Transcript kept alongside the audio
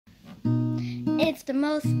It's the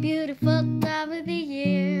most beautiful time of the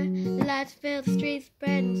year. Lights fill the streets,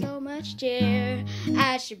 spreading so much cheer.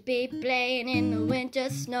 I should be playing in the winter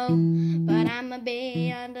snow, but I'ma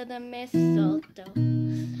be under the mistletoe.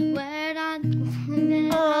 We're on a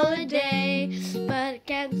holiday, but I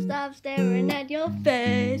can't stop staring at your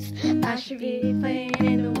face. I should be playing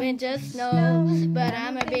in the winter snow, but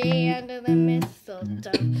I'ma be under the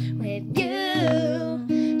mistletoe with you.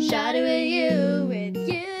 Shawty with you, with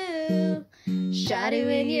you. Shawty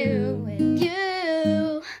with you, with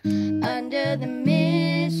you, under the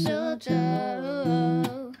mistletoe.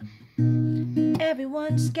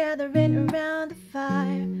 Everyone's gathering around the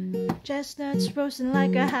fire, chestnuts roasting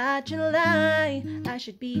like a hot July. I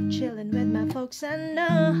should be chilling with my folks, I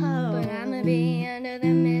know, but I'ma be under the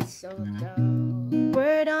mistletoe.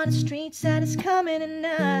 Word on the streets that it's coming at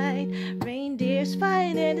night. Reindeers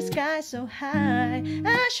flying in the sky so high.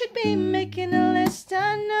 I should be making a list,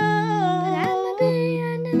 I know, but I'ma be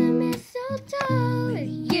under the mistletoe with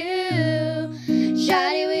you.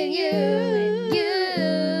 Shawty with you, with you.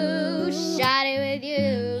 Shawty with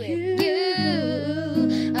you, with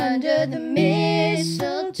you. Under the mistletoe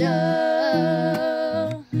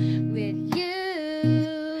with you.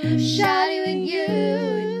 Shawty with you,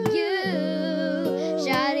 with you.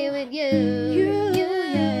 Shawty with you,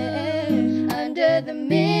 yeah. Under the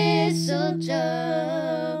mistletoe.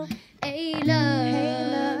 Hey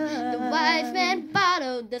love, the wise man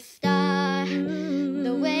followed the star,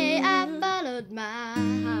 the way I followed my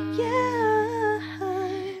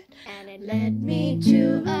heart. And it led me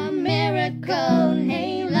to a miracle.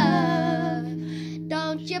 Hey love,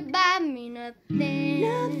 don't you buy me nothing,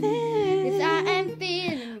 'cause I am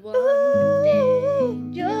feeling one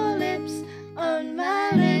thing. Your lips on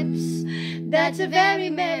my lips, that's a very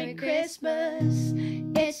Merry Christmas.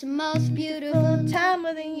 It's the most beautiful time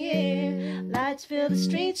of the year. Lights fill the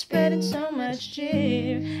streets, spreading so much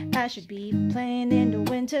cheer. I should be playing in the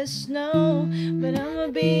winter snow, but I'ma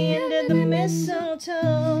be under the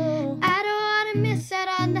mistletoe. I don't wanna miss out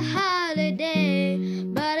on the holiday,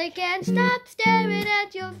 but I can't stop staring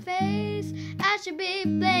at your face. I should be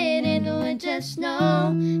playing in the winter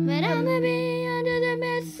snow, but I'ma be under the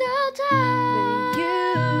mistletoe.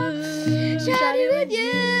 With you, Shawty with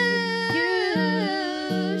you.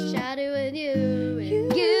 Shawty with you,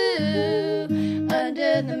 with you.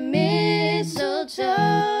 Under the mistletoe,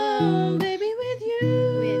 baby, with you,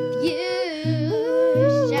 with you.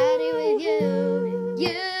 Shawty with you, with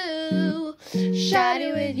you. Shawty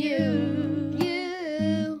with you,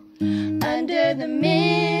 you. Under the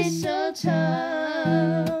mistletoe.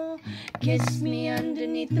 Kiss me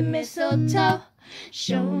underneath the mistletoe.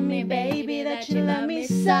 Show me, baby, that you love me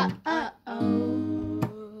so.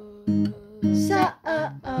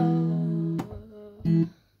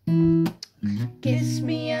 Kiss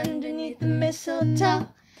me underneath the mistletoe.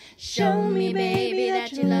 Show me, baby,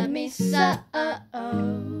 that you love me so.